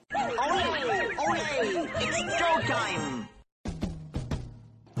Hey, it's showtime!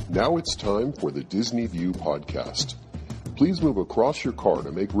 Now it's time for the Disney View podcast. Please move across your car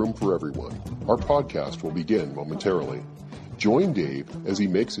to make room for everyone. Our podcast will begin momentarily. Join Dave as he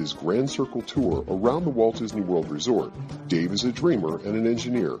makes his Grand Circle tour around the Walt Disney World Resort. Dave is a dreamer and an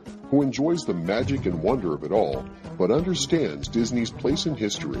engineer who enjoys the magic and wonder of it all, but understands Disney's place in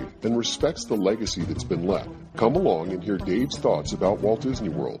history and respects the legacy that's been left. Come along and hear Dave's thoughts about Walt Disney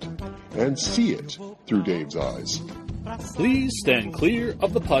World and see it through Dave's eyes. Please stand clear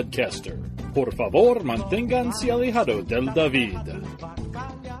of the podcaster. Por favor, manténganse alejado del David.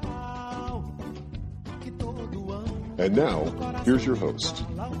 And now, here's your host.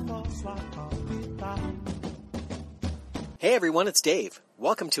 Hey everyone, it's Dave.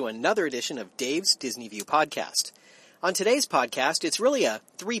 Welcome to another edition of Dave's Disney View podcast. On today's podcast, it's really a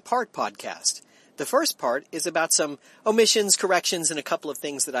three-part podcast. The first part is about some omissions, corrections, and a couple of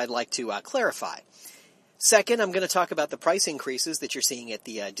things that I'd like to clarify. Second, I'm going to talk about the price increases that you're seeing at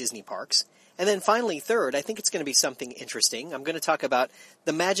the Disney parks. And then finally, third, I think it's going to be something interesting. I'm going to talk about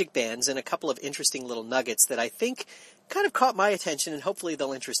the magic bands and a couple of interesting little nuggets that I think kind of caught my attention, and hopefully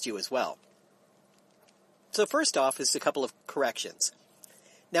they'll interest you as well. So first off is a couple of corrections.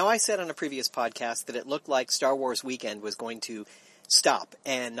 Now, I said on a previous podcast that it looked like Star Wars Weekend was going to stop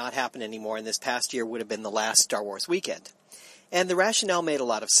and not happen anymore, and this past year would have been the last Star Wars Weekend. And the rationale made a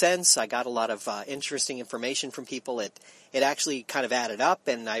lot of sense. I got a lot of interesting information from people. It actually kind of added up,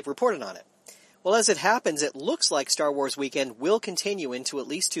 and I reported on it. Well, as it happens, it looks like Star Wars Weekend will continue into at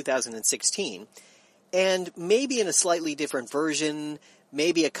least 2016, and maybe in a slightly different version,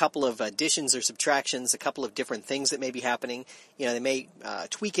 maybe a couple of additions or subtractions, a couple of different things that may be happening. You know, they may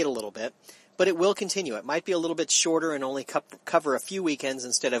tweak it a little bit, but it will continue. It might be a little bit shorter and only cover a few weekends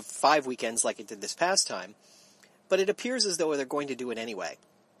instead of 5 weekends like it did this past time, but it appears as though they're going to do it anyway.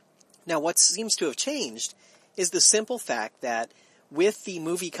 Now, what seems to have changed is the simple fact that with the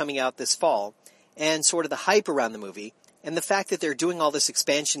movie coming out this fall, and sort of the hype around the movie, and the fact that they're doing all this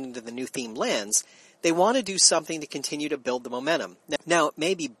expansion into the new themed lands, they want to do something to continue to build the momentum. Now, it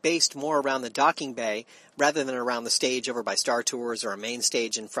may be based more around the docking bay rather than around the stage over by Star Tours or a main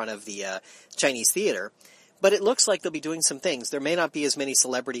stage in front of the Chinese theater, but it looks like they'll be doing some things. There may not be as many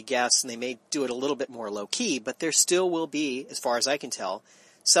celebrity guests, and they may do it a little bit more low-key, but there still will be, as far as I can tell,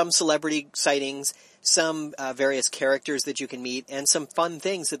 some celebrity sightings, some various characters that you can meet, and some fun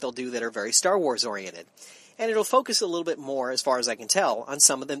things that they'll do that are very Star Wars oriented. And it'll focus a little bit more, as far as I can tell, on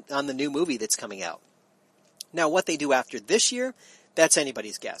on the new movie that's coming out. Now, what they do after this year, that's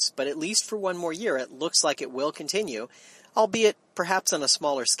anybody's guess. But at least for one more year, it looks like it will continue, albeit perhaps on a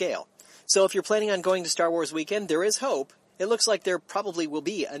smaller scale. So if you're planning on going to Star Wars Weekend, there is hope. It looks like there probably will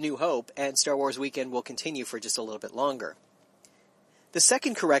be a new hope, and Star Wars Weekend will continue for just a little bit longer. The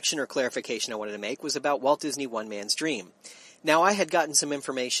second correction or clarification I wanted to make was about Walt Disney One Man's Dream. Now, I had gotten some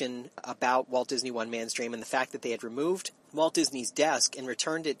information about Walt Disney One Man's Dream and the fact that they had removed Walt Disney's desk and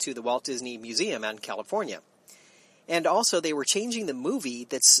returned it to the Walt Disney Museum out in California. And also, they were changing the movie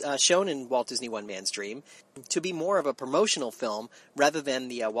that's shown in Walt Disney One Man's Dream to be more of a promotional film rather than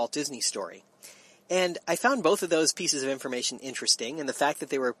the Walt Disney story. And I found both of those pieces of information interesting, and the fact that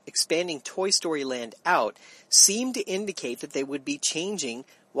they were expanding Toy Story Land out seemed to indicate that they would be changing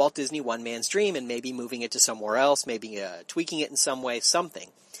Walt Disney One Man's Dream and maybe moving it to somewhere else, maybe tweaking it in some way, something.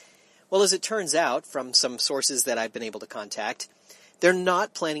 Well, as it turns out, from some sources that I've been able to contact, they're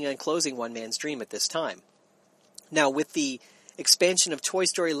not planning on closing One Man's Dream at this time. Now, with the expansion of Toy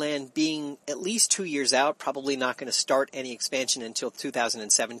Story Land being at least 2 years out, probably not going to start any expansion until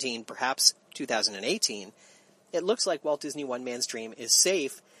 2017, perhaps 2018, it looks like Walt Disney One Man's Dream is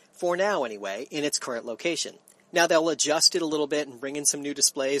safe, for now anyway, in its current location. Now, they'll adjust it a little bit and bring in some new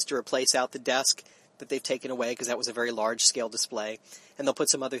displays to replace out the desk that they've taken away, because that was a very large-scale display, and they'll put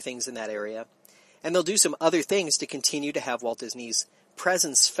some other things in that area. And they'll do some other things to continue to have Walt Disney's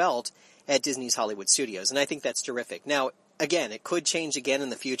presence felt at Disney's Hollywood Studios, and I think that's terrific. Now, again, it could change again in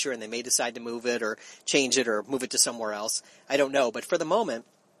the future, and they may decide to move it or change it or move it to somewhere else. I don't know, but for the moment,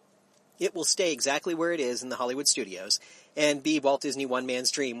 it will stay exactly where it is in the Hollywood Studios and be Walt Disney One Man's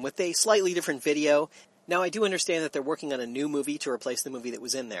Dream with a slightly different video. Now, I do understand that they're working on a new movie to replace the movie that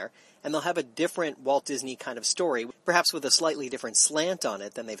was in there, and they'll have a different Walt Disney kind of story, perhaps with a slightly different slant on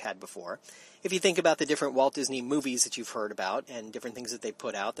it than they've had before. If you think about the different Walt Disney movies that you've heard about and different things that they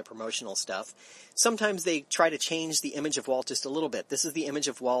put out, the promotional stuff, sometimes they try to change the image of Walt just a little bit. This is the image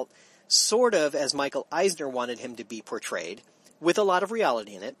of Walt sort of as Michael Eisner wanted him to be portrayed, with a lot of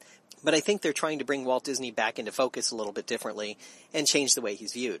reality in it, but I think they're trying to bring Walt Disney back into focus a little bit differently and change the way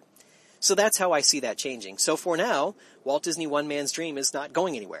he's viewed. So that's how I see that changing. So for now, Walt Disney One Man's Dream is not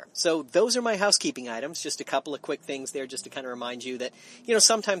going anywhere. So those are my housekeeping items, just a couple of quick things there just to kind of remind you that,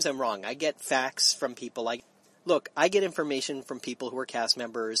 sometimes I'm wrong. I get facts from people. I get information from people who are cast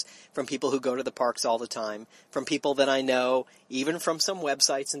members, from people who go to the parks all the time, from people that I know, even from some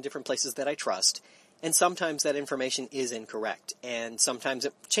websites and different places that I trust. And sometimes that information is incorrect, and sometimes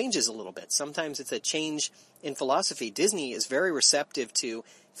it changes a little bit. Sometimes it's a change in philosophy. Disney is very receptive to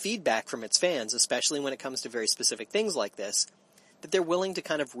feedback from its fans, especially when it comes to very specific things like this, that they're willing to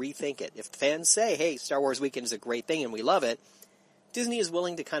kind of rethink it. If fans say, hey, Star Wars Weekend is a great thing and we love it, Disney is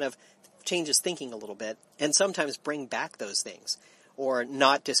willing to kind of change its thinking a little bit and sometimes bring back those things, or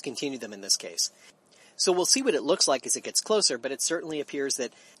not discontinue them in this case. So we'll see what it looks like as it gets closer, but it certainly appears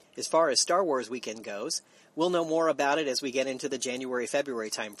that as far as Star Wars Weekend goes, we'll know more about it as we get into the January-February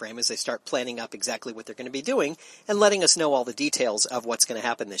timeframe, as they start planning up exactly what they're going to be doing and letting us know all the details of what's going to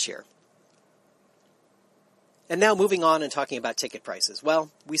happen this year. And now moving on and talking about ticket prices. Well,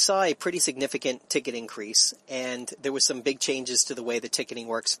 we saw a pretty significant ticket increase, and there was some big changes to the way the ticketing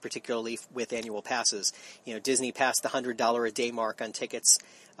works, particularly with annual passes. Disney passed the $100 a day mark on tickets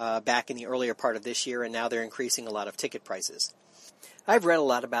back in the earlier part of this year, and now they're increasing a lot of ticket prices. I've read a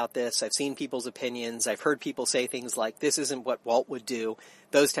lot about this. I've seen people's opinions. I've heard people say things like, this isn't what Walt would do,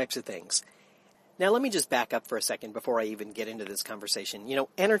 those types of things. Now, let me just back up for a second before I even get into this conversation.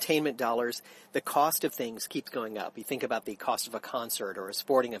 Entertainment dollars, the cost of things keeps going up. You think about the cost of a concert or a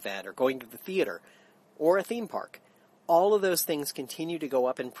sporting event or going to the theater or a theme park. All of those things continue to go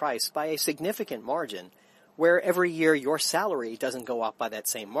up in price by a significant margin, where every year your salary doesn't go up by that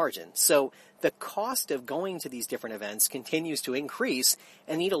same margin. So the cost of going to these different events continues to increase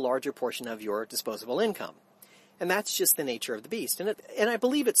and need a larger portion of your disposable income. And that's just the nature of the beast. And I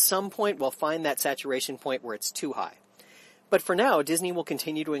believe at some point we'll find that saturation point where it's too high. But for now, Disney will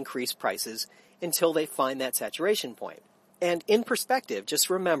continue to increase prices until they find that saturation point. And in perspective, just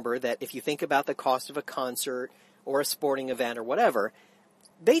remember that if you think about the cost of a concert or a sporting event or whatever,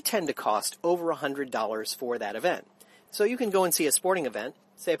 they tend to cost over $100 for that event. So you can go and see a sporting event,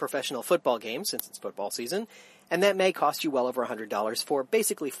 say a professional football game, since it's football season, and that may cost you well over $100 for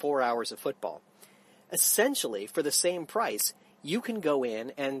basically 4 hours of football. Essentially, for the same price, you can go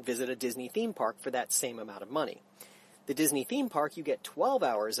in and visit a Disney theme park for that same amount of money. The Disney theme park, you get 12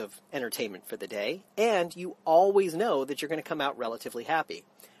 hours of entertainment for the day, and you always know that you're going to come out relatively happy.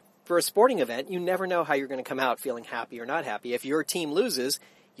 For a sporting event, you never know how you're going to come out feeling happy or not happy. If your team loses,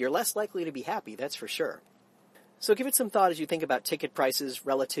 you're less likely to be happy, that's for sure. So give it some thought as you think about ticket prices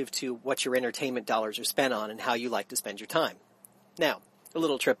relative to what your entertainment dollars are spent on and how you like to spend your time. Now, a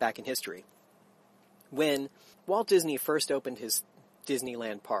little trip back in history. When Walt Disney first opened his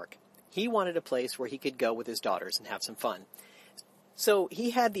Disneyland park, he wanted a place where he could go with his daughters and have some fun. So he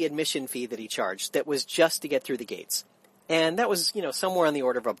had the admission fee that he charged that was just to get through the gates. And that was, somewhere on the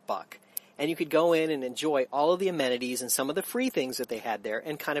order of $1. And you could go in and enjoy all of the amenities and some of the free things that they had there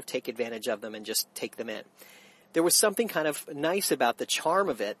and kind of take advantage of them and just take them in. There was something kind of nice about the charm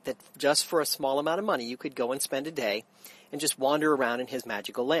of it that just for a small amount of money you could go and spend a day and just wander around in his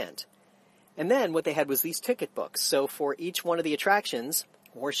magical land. And then what they had was these ticket books. So for each one of the attractions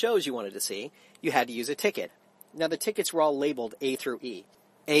or shows you wanted to see, you had to use a ticket. Now the tickets were all labeled A through E.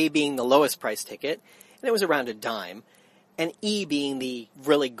 A being the lowest price ticket, and it was around $0.10, and E being the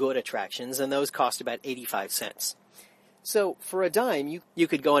really good attractions, and those cost about 85 cents. So for $0.10, you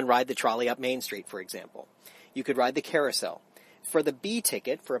could go and ride the trolley up Main Street, for example. You could ride the carousel. For the B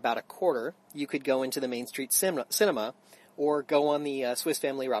ticket, for about $0.25, you could go into the Main Street Cinema or go on the Swiss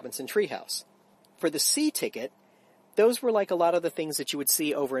Family Robinson Treehouse. For the C ticket, those were like a lot of the things that you would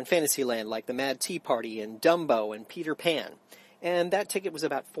see over in Fantasyland, like the Mad Tea Party and Dumbo and Peter Pan. And that ticket was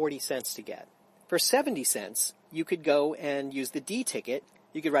about 40 cents to get. For 70 cents, you could go and use the D ticket.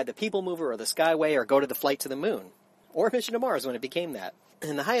 You could ride the People Mover or the Skyway or go to the Flight to the Moon. Or Mission to Mars when it became that.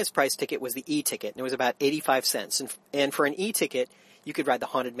 And the highest price ticket was the E ticket, and it was about 85 cents. And for an E ticket, you could ride the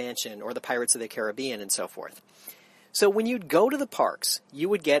Haunted Mansion or the Pirates of the Caribbean and so forth. So when you'd go to the parks, you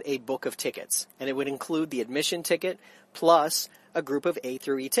would get a book of tickets, and it would include the admission ticket plus a group of A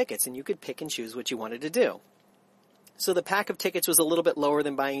through E tickets, and you could pick and choose what you wanted to do. So the pack of tickets was a little bit lower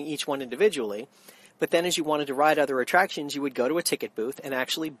than buying each one individually, but then as you wanted to ride other attractions, you would go to a ticket booth and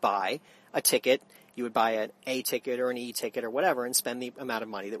actually buy a ticket. You would buy an A ticket or an E ticket or whatever and spend the amount of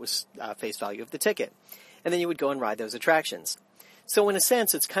money that was face value of the ticket. And then you would go and ride those attractions. So in a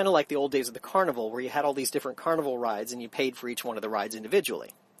sense, it's kind of like the old days of the carnival where you had all these different carnival rides and you paid for each one of the rides individually.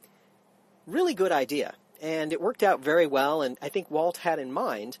 Really good idea. And it worked out very well, and I think Walt had in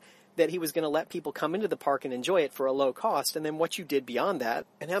mind that he was going to let people come into the park and enjoy it for a low cost, and then what you did beyond that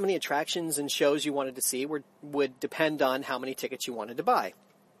and how many attractions and shows you wanted to see would depend on how many tickets you wanted to buy.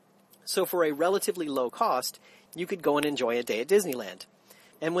 So for a relatively low cost, you could go and enjoy a day at Disneyland.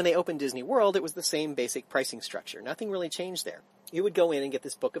 And when they opened Disney World, it was the same basic pricing structure. Nothing really changed there. You would go in and get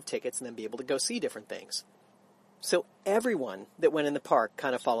this book of tickets and then be able to go see different things. So everyone that went in the park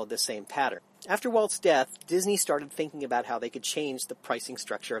kind of followed the same pattern. After Walt's death, Disney started thinking about how they could change the pricing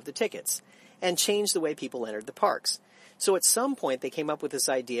structure of the tickets and change the way people entered the parks. So at some point, they came up with this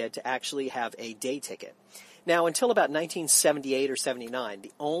idea to actually have a day ticket. Now, until about 1978 or 79,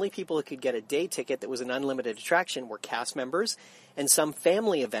 the only people that could get a day ticket that was an unlimited attraction were cast members and some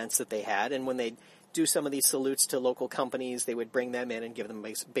family events that they had. And when they'd do some of these salutes to local companies, they would bring them in and give them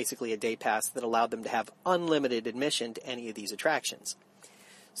basically a day pass that allowed them to have unlimited admission to any of these attractions.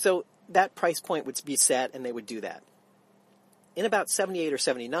 So that price point would be set, and they would do that. In about 78 or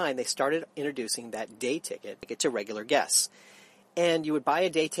 79, they started introducing that day ticket to regular guests. And you would buy a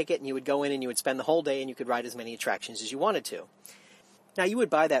day ticket, and you would go in and you would spend the whole day, and you could ride as many attractions as you wanted to. Now, you would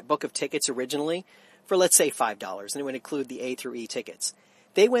buy that book of tickets originally for, let's say, $5, and it would include the A through E tickets.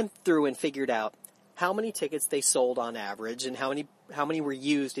 They went through and figured out how many tickets they sold on average and how many were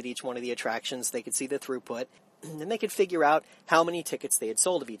used at each one of the attractions. They could see the throughput, and they could figure out how many tickets they had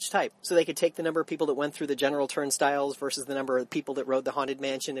sold of each type. So they could take the number of people that went through the general turnstiles versus the number of people that rode the Haunted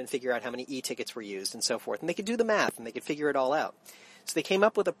Mansion and figure out how many E-tickets were used and so forth. And they could do the math, and they could figure it all out. So they came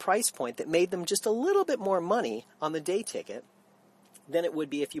up with a price point that made them just a little bit more money on the day ticket than it would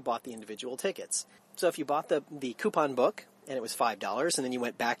be if you bought the individual tickets. So if you bought the coupon book, and it was $5, and then you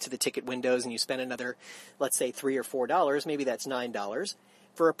went back to the ticket windows and you spent another, let's say, $3 or $4, maybe that's $9.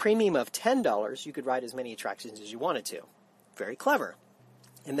 For a premium of $10, you could ride as many attractions as you wanted to. Very clever.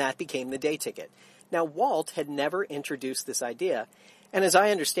 And that became the day ticket. Now, Walt had never introduced this idea, and as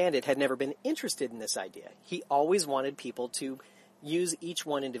I understand it, had never been interested in this idea. He always wanted people to use each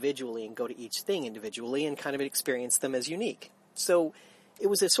one individually and go to each thing individually and kind of experience them as unique. So it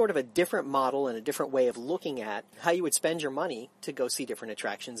was a sort of a different model and a different way of looking at how you would spend your money to go see different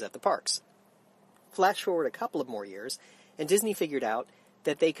attractions at the parks. Flash forward a couple of more years, and Disney figured out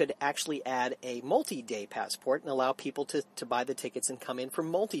that they could actually add a multi-day passport and allow people to buy the tickets and come in for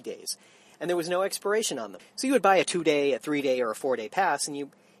multi-days. And there was no expiration on them. So you would buy a 2-day, a 3-day, or a 4-day pass, and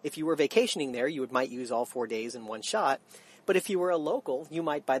if you were vacationing there, you might use all 4 days in one shot. But if you were a local, you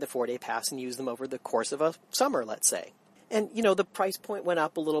might buy the 4-day pass and use them over the course of a summer, let's say. And, the price point went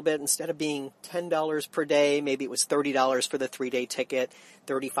up a little bit. Instead of being $10 per day, maybe it was $30 for the 3-day ticket,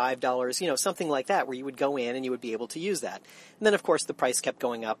 $35, something like that, where you would go in and you would be able to use that. And then, of course, the price kept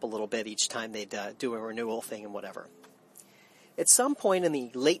going up a little bit each time they'd do a renewal thing and whatever. At some point in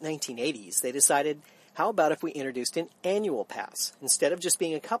the late 1980s, they decided, how about if we introduced an annual pass? Instead of just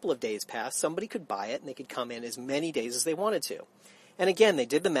being a couple of days pass, somebody could buy it and they could come in as many days as they wanted to. And again, they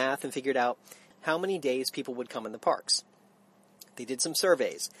did the math and figured out how many days people would come in the parks. They did some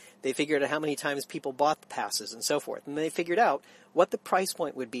surveys. They figured out how many times people bought the passes and so forth. And they figured out what the price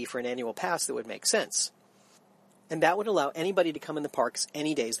point would be for an annual pass that would make sense. And that would allow anybody to come in the parks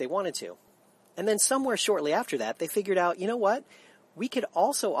any days they wanted to. And then somewhere shortly after that, they figured out, you know what? We could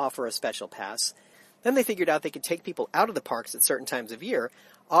also offer a special pass. Then they figured out they could take people out of the parks at certain times of year,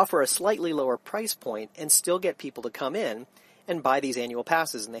 offer a slightly lower price point, and still get people to come in and buy these annual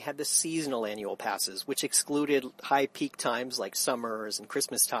passes. And they had the seasonal annual passes, which excluded high peak times like summers and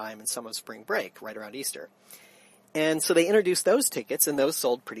Christmas time and some of spring break right around Easter. And so they introduced those tickets, and those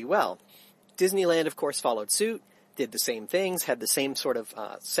sold pretty well. Disneyland, of course, followed suit, did the same things, had the same sort of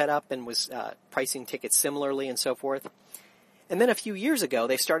setup, and was pricing tickets similarly and so forth. And then a few years ago,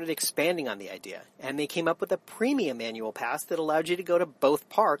 they started expanding on the idea, and they came up with a premium annual pass that allowed you to go to both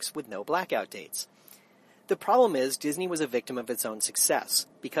parks with no blackout dates. The problem is Disney was a victim of its own success.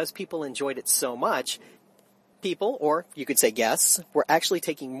 Because people enjoyed it so much, people, or you could say guests, were actually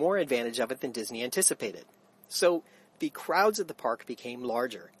taking more advantage of it than Disney anticipated. So the crowds at the park became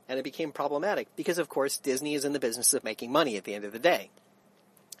larger, and it became problematic because, of course, Disney is in the business of making money at the end of the day.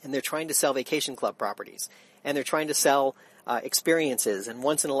 And they're trying to sell vacation club properties, and they're trying to sell experiences and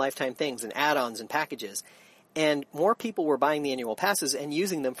once-in-a-lifetime things and add-ons and packages. And more people were buying the annual passes and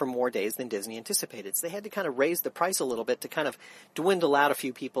using them for more days than Disney anticipated. So they had to kind of raise the price a little bit to kind of dwindle out a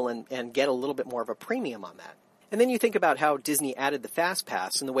few people and get a little bit more of a premium on that. And then you think about how Disney added the Fast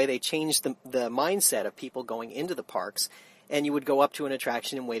Pass and the way they changed the mindset of people going into the parks. And you would go up to an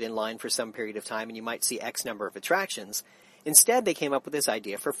attraction and wait in line for some period of time, and you might see X number of attractions. Instead, they came up with this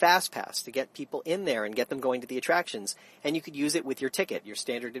idea for FastPass to get people in there and get them going to the attractions. And you could use it with your ticket, your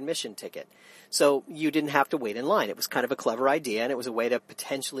standard admission ticket. So you didn't have to wait in line. It was kind of a clever idea, and it was a way to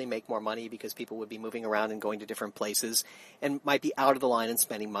potentially make more money because people would be moving around and going to different places and might be out of the line and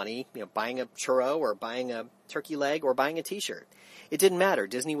spending money, buying a churro or buying a turkey leg or buying a t-shirt. It didn't matter.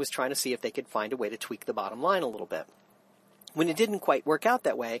 Disney was trying to see if they could find a way to tweak the bottom line a little bit. When it didn't quite work out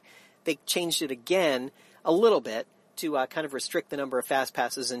that way, they changed it again a little bit to kind of restrict the number of fast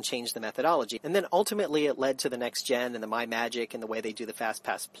passes and change the methodology. And then ultimately it led to the Next Gen and the MyMagic and the way they do the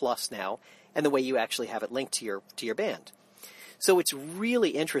FastPass Plus now and the way you actually have it linked to your band. So it's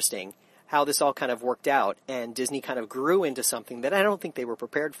really interesting how this all kind of worked out, and Disney kind of grew into something that I don't think they were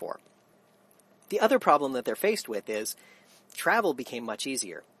prepared for. The other problem that they're faced with is travel became much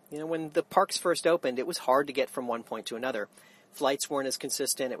easier. When the parks first opened, it was hard to get from one point to another. Flights weren't as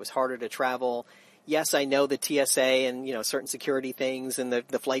consistent. It was harder to travel. Yes, I know the TSA and, certain security things and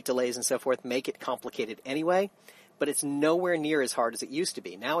the flight delays and so forth make it complicated anyway, but it's nowhere near as hard as it used to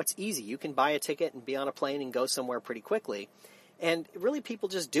be. Now it's easy. You can buy a ticket and be on a plane and go somewhere pretty quickly. And really people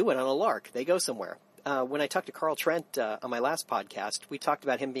just do it on a lark. They go somewhere. When I talked to Carl Trent on my last podcast, we talked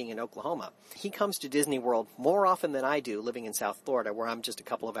about him being in Oklahoma. He comes to Disney World more often than I do living in South Florida, where I'm just a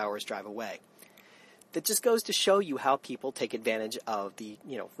couple of hours drive away. That just goes to show you how people take advantage of the,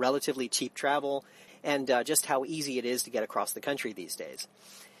 relatively cheap travel and just how easy it is to get across the country these days.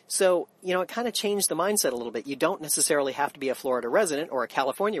 So, it kind of changed the mindset a little bit. You don't necessarily have to be a Florida resident or a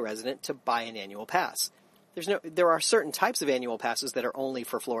California resident to buy an annual pass. There are certain types of annual passes that are only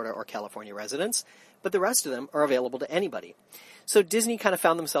for Florida or California residents, but the rest of them are available to anybody. So Disney kind of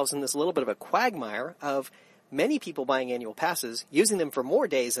found themselves in this little bit of a quagmire of many people buying annual passes, using them for more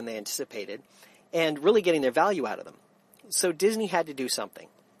days than they anticipated, and really getting their value out of them. So Disney had to do something.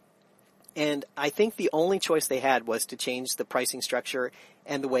 And I think the only choice they had was to change the pricing structure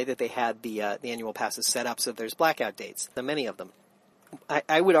and the way that they had the annual passes set up so there's blackout dates, many of them.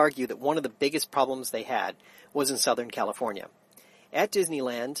 I would argue that one of the biggest problems they had was in Southern California. At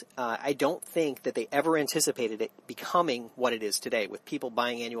Disneyland, I don't think that they ever anticipated it becoming what it is today, with people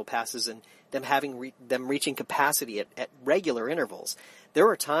buying annual passes and them reaching capacity at regular intervals. There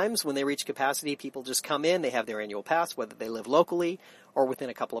are times when they reach capacity, people just come in, they have their annual pass, whether they live locally or within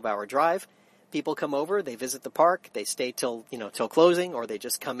a couple of hour drive. People come over, they visit the park, they stay till closing, or they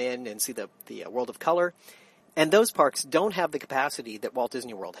just come in and see the World of Color. And those parks don't have the capacity that Walt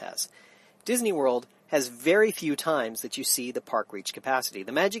Disney World has. Disney World has very few times that you see the park reach capacity.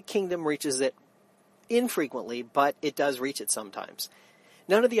 The Magic Kingdom reaches it infrequently, but it does reach it sometimes.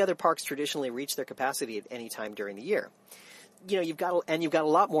 None of the other parks traditionally reach their capacity at any time during the year. You've got a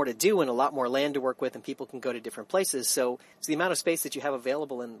lot more to do and a lot more land to work with, and people can go to different places. So the amount of space that you have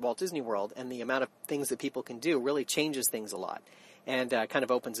available in Walt Disney World and the amount of things that people can do really changes things a lot and kind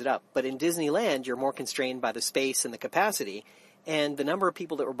of opens it up. But in Disneyland, you're more constrained by the space and the capacity, and the number of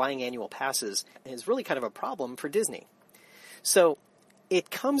people that were buying annual passes is really kind of a problem for Disney. So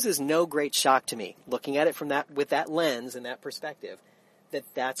it comes as no great shock to me, looking at it with that lens and that perspective,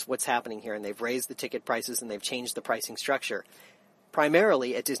 that's what's happening here, and they've raised the ticket prices and they've changed the pricing structure,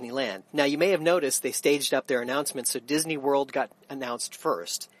 primarily at Disneyland. Now, you may have noticed they staged up their announcements, so Disney World got announced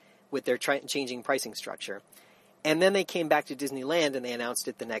first with their changing pricing structure. And then they came back to Disneyland and they announced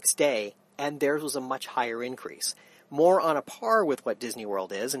it the next day, and theirs was a much higher increase, more on a par with what Disney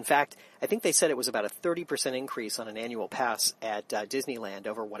World is. In fact, I think they said it was about a 30% increase on an annual pass at Disneyland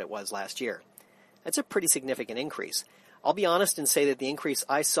over what it was last year. That's a pretty significant increase. I'll be honest and say that the increase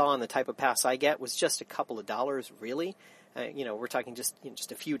I saw on the type of pass I get was just a couple of dollars, really. We're talking just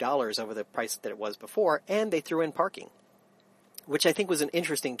a few dollars over the price that it was before, and they threw in parking, which I think was an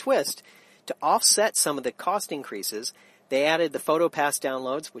interesting twist. To offset some of the cost increases, they added the Photo Pass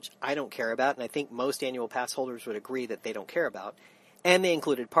downloads, which I don't care about, and I think most annual pass holders would agree that they don't care about, and they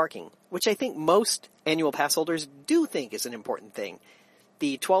included parking, which I think most annual pass holders do think is an important thing.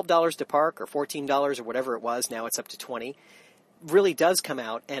 The $12 to park, or $14 or whatever it was, now it's up to $20, really does come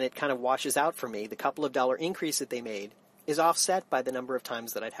out, and it kind of washes out for me. The couple of dollar increase that they made is offset by the number of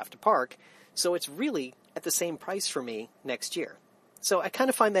times that I'd have to park, so it's really at the same price for me next year. So I kind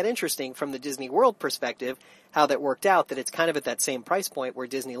of find that interesting from the Disney World perspective, how that worked out, that it's kind of at that same price point where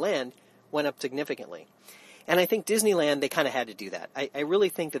Disneyland went up significantly. And I think Disneyland, they kind of had to do that. I really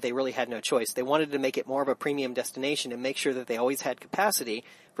think that they really had no choice. They wanted to make it more of a premium destination and make sure that they always had capacity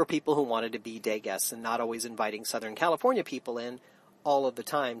for people who wanted to be day guests and not always inviting Southern California people in all of the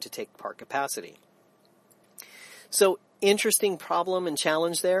time to take park capacity. So interesting problem and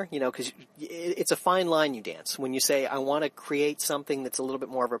challenge there, because it's a fine line you dance when you say, I want to create something that's a little bit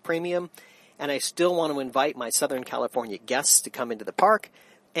more of a premium, and I still want to invite my Southern California guests to come into the park,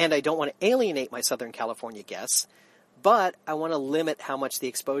 and I don't want to alienate my Southern California guests, but I want to limit how much the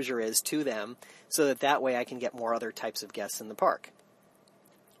exposure is to them so that way I can get more other types of guests in the park.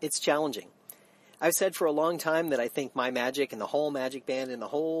 It's challenging. I've said for a long time that I think My Magic and the whole Magic Band and the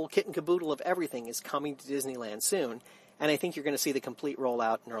whole kit and caboodle of everything is coming to Disneyland soon, and I think you're going to see the complete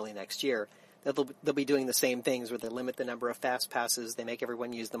rollout in early next year. They'll be doing the same things where they limit the number of fast passes, they make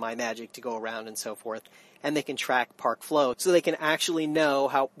everyone use the My Magic to go around and so forth, and they can track park flow so they can actually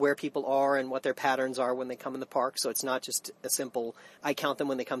know where people are and what their patterns are when they come in the park, so it's not just a simple, I count them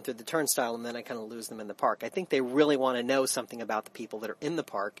when they come through the turnstile and then I kind of lose them in the park. I think they really want to know something about the people that are in the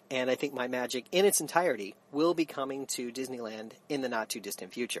park, and I think My Magic in its entirety will be coming to Disneyland in the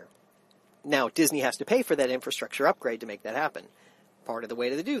not-too-distant future. Now, Disney has to pay for that infrastructure upgrade to make that happen. Part of the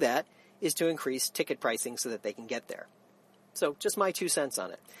way to do that is to increase ticket pricing so that they can get there. So just my 2 cents on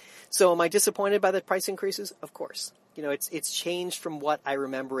it. So am I disappointed by the price increases? Of course. It's changed from what I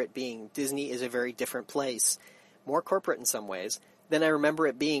remember it being. Disney is a very different place, more corporate in some ways, than I remember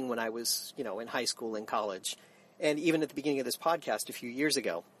it being when I was, in high school and college, and even at the beginning of this podcast a few years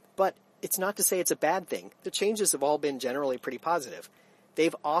ago. But it's not to say it's a bad thing. The changes have all been generally pretty positive.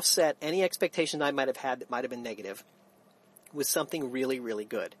 They've offset any expectation I might have had that might have been negative with something really, really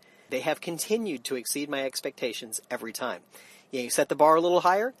good. They have continued to exceed my expectations every time. You set the bar a little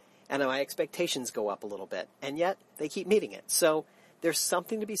higher, and my expectations go up a little bit, and yet they keep meeting it. So there's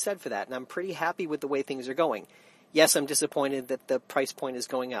something to be said for that, and I'm pretty happy with the way things are going. Yes, I'm disappointed that the price point is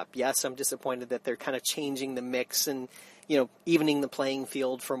going up. Yes, I'm disappointed that they're kind of changing the mix and, evening the playing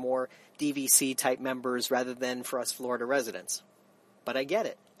field for more DVC-type members rather than for us Florida residents. But I get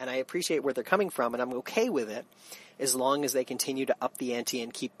it, and I appreciate where they're coming from, and I'm okay with it as long as they continue to up the ante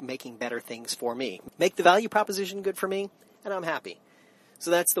and keep making better things for me. Make the value proposition good for me, and I'm happy. So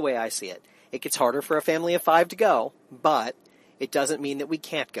that's the way I see it. It gets harder for a family of 5 to go, but it doesn't mean that we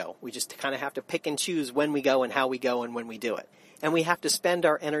can't go. We just kind of have to pick and choose when we go and how we go and when we do it. And we have to spend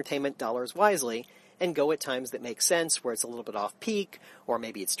our entertainment dollars wisely and go at times that make sense, where it's a little bit off peak, or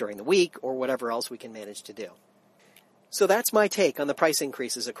maybe it's during the week, or whatever else we can manage to do. So that's my take on the price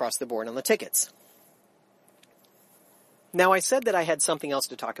increases across the board on the tickets. Now, I said that I had something else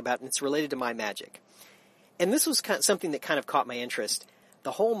to talk about, and it's related to My Magic. And this was something that kind of caught my interest,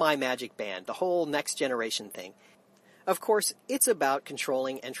 the whole My Magic Band, the whole next generation thing. Of course, it's about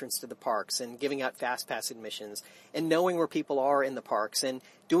controlling entrance to the parks and giving out fast pass admissions and knowing where people are in the parks and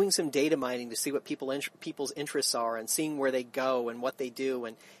doing some data mining to see what people's interests are and seeing where they go and what they do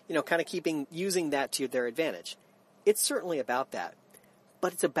and, kind of using that to their advantage. It's certainly about that,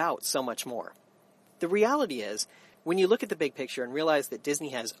 but it's about so much more. The reality is, when you look at the big picture and realize that Disney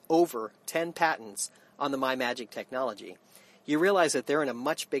has over 10 patents on the My Magic technology, you realize that they're in a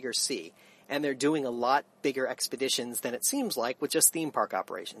much bigger sea, and they're doing a lot bigger expeditions than it seems like with just theme park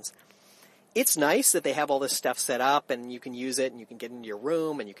operations. It's nice that they have all this stuff set up, and you can use it, and you can get into your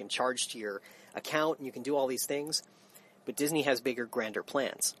room, and you can charge to your account, and you can do all these things, but Disney has bigger, grander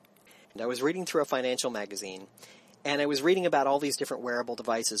plans. And I was reading through a financial magazine, and I was reading about all these different wearable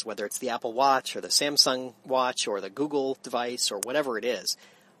devices, whether it's the Apple Watch or the Samsung Watch or the Google device or whatever it is.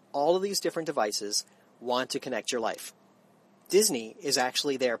 All of these different devices want to connect your life. Disney is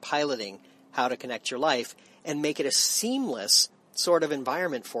actually there piloting how to connect your life and make it a seamless sort of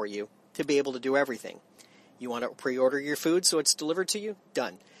environment for you to be able to do everything. You want to pre-order your food so it's delivered to you?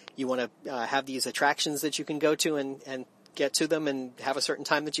 Done. You want to have these attractions that you can go to and get to them and have a certain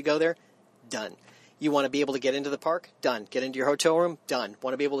time that you go there? Done. You want to be able to get into the park? Done. Get into your hotel room? Done.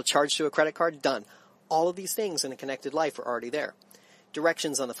 Want to be able to charge to a credit card? Done. All of these things in a connected life are already there.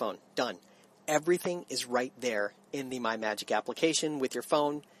 Directions on the phone? Done. Everything is right there in the My Magic application with your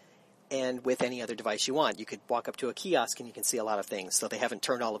phone and with any other device you want. You could walk up to a kiosk and you can see a lot of things, so they haven't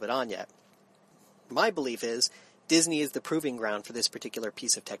turned all of it on yet. My belief is Disney is the proving ground for this particular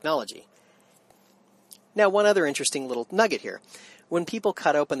piece of technology. Now, one other interesting little nugget here. When people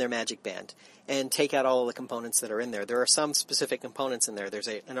cut open their Magic Band and take out all of the components that are in there, there are some specific components in there. There's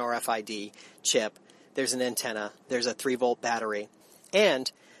an RFID chip, there's an antenna, there's a 3-volt battery, and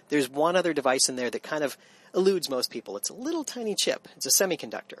there's one other device in there that kind of eludes most people. It's a little tiny chip. It's a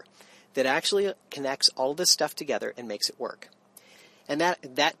semiconductor that actually connects all of this stuff together and makes it work. And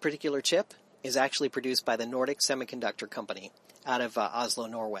that particular chip is actually produced by the Nordic Semiconductor Company out of Oslo,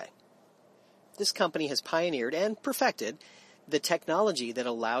 Norway. This company has pioneered and perfected the technology that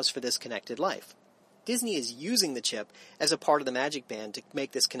allows for this connected life. Disney is using the chip as a part of the Magic Band to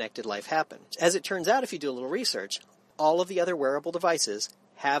make this connected life happen. As it turns out, if you do a little research, all of the other wearable devices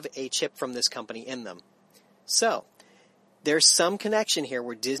have a chip from this company in them. So, There's some connection here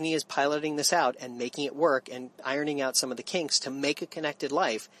where Disney is piloting this out and making it work and ironing out some of the kinks to make a connected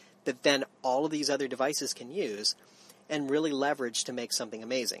life that then all of these other devices can use and really leverage to make something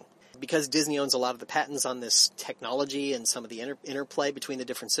amazing. Because Disney owns a lot of the patents on this technology and some of the interplay between the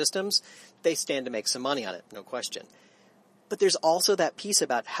different systems, they stand to make some money on it, no question. But there's also that piece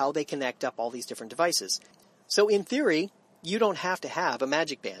about how they connect up all these different devices. So in theory, you don't have to have a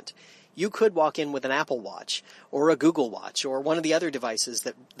Magic Band. You could walk in with an Apple Watch or a Google Watch or one of the other devices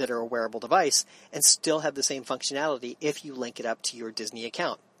that are a wearable device and still have the same functionality if you link it up to your Disney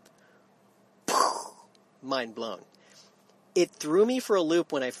account. Mind blown. It threw me for a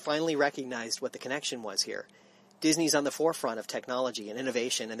loop when I finally recognized what the connection was here. Disney's on the forefront of technology and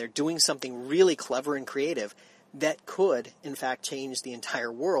innovation, and they're doing something really clever and creative that could, in fact, change the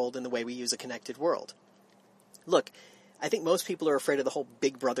entire world in the way we use a connected world. Look, I think most people are afraid of the whole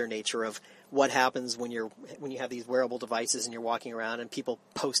Big Brother nature of what happens when you have these wearable devices and you're walking around and people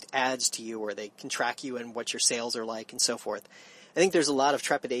post ads to you or they can track you and what your sales are like and so forth. I think there's a lot of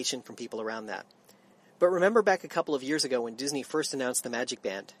trepidation from people around that. But remember back a couple of years ago when Disney first announced the Magic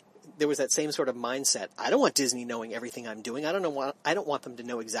Band, there was that same sort of mindset. I don't want Disney knowing everything I'm doing. I don't want them to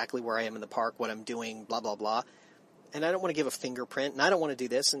know exactly where I am in the park, what I'm doing, blah, blah, blah. And I don't want to give a fingerprint, and I don't want to do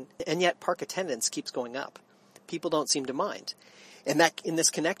this. And yet park attendance keeps going up. People don't seem to mind. And that in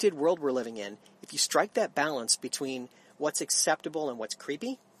this connected world we're living in, if you strike that balance between what's acceptable and what's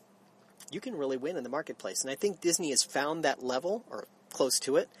creepy, you can really win in the marketplace. And I think Disney has found that level, or close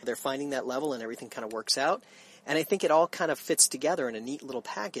to it. They're finding that level and everything kind of works out. And I think it all kind of fits together in a neat little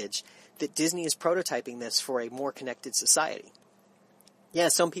package that Disney is prototyping this for a more connected society. Yeah,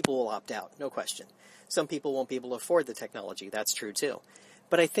 some people will opt out, no question. Some people won't be able to afford the technology. That's true too.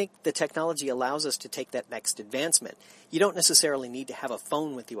 But I think the technology allows us to take that next advancement. You don't necessarily need to have a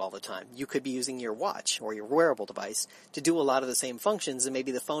phone with you all the time. You could be using your watch or your wearable device to do a lot of the same functions, and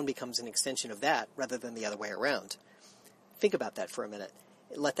maybe the phone becomes an extension of that rather than the other way around. Think about that for a minute.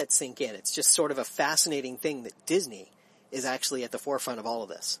 Let that sink in. It's just sort of a fascinating thing that Disney is actually at the forefront of all of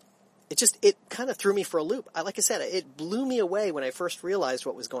this. It kind of threw me for a loop. Like I said, it blew me away when I first realized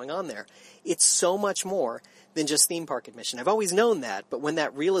what was going on there. It's so much more than just theme park admission. I've always known that, but when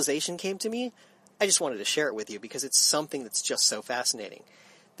that realization came to me, I just wanted to share it with you because it's something that's just so fascinating.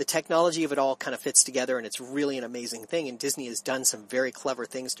 The technology of it all kind of fits together, and it's really an amazing thing, and Disney has done some very clever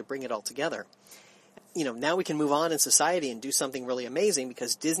things to bring it all together. You know, now we can move on in society and do something really amazing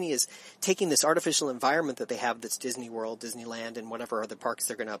because Disney is taking this artificial environment that they have that's Disney World, Disneyland, and whatever other parks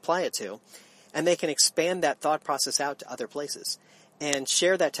they're going to apply it to, and they can expand that thought process out to other places and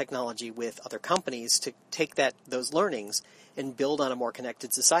share that technology with other companies to take those learnings and build on a more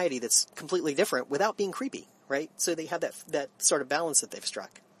connected society that's completely different without being creepy, right? So they have that sort of balance that they've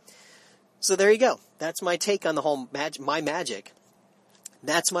struck. So there you go. That's my take on the whole My Magic.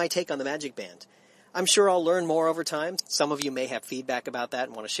 That's my take on the Magic Band. I'm sure I'll learn more over time. Some of you may have feedback about that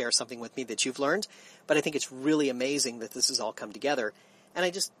and want to share something with me that you've learned, but I think it's really amazing that this has all come together. And I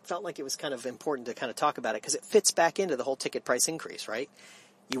just felt like it was kind of important to kind of talk about it because it fits back into the whole ticket price increase, right?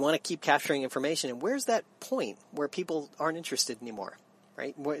 You want to keep capturing information, and where's that point where people aren't interested anymore,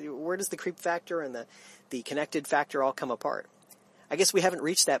 right? Where does the creep factor and the connected factor all come apart? I guess we haven't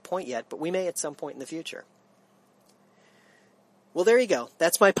reached that point yet, but we may at some point in the future. Well, there you go.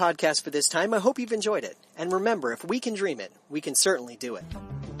 That's my podcast for this time. I hope you've enjoyed it. And remember, if we can dream it, we can certainly do it.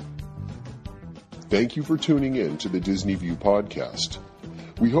 Thank you for tuning in to the Disney View podcast.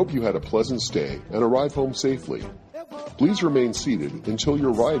 We hope you had a pleasant stay and arrive home safely. Please remain seated until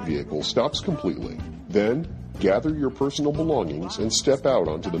your ride vehicle stops completely. Then, gather your personal belongings and step out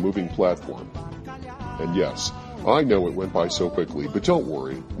onto the moving platform. And yes, I know it went by so quickly, but don't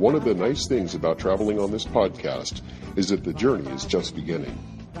worry. One of the nice things about traveling on this podcast is that the journey is just beginning.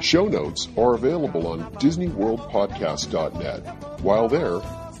 Show notes are available on DisneyWorldPodcast.net. While there,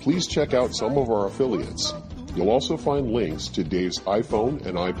 please check out some of our affiliates. You'll also find links to Dave's iPhone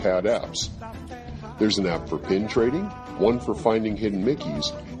and iPad apps. There's an app for pin trading, one for finding hidden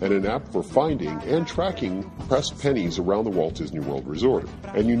Mickeys, and an app for finding and tracking pressed pennies around the Walt Disney World Resort.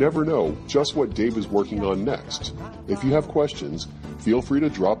 And you never know just what Dave is working on next. If you have questions, feel free to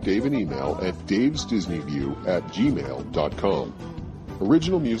drop Dave an email at davesdisneyview@gmail.com.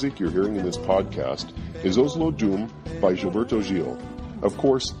 Original music you're hearing in this podcast is Oslo Doom by Gilberto Gil. Of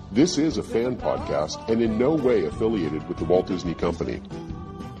course, this is a fan podcast and in no way affiliated with the Walt Disney Company.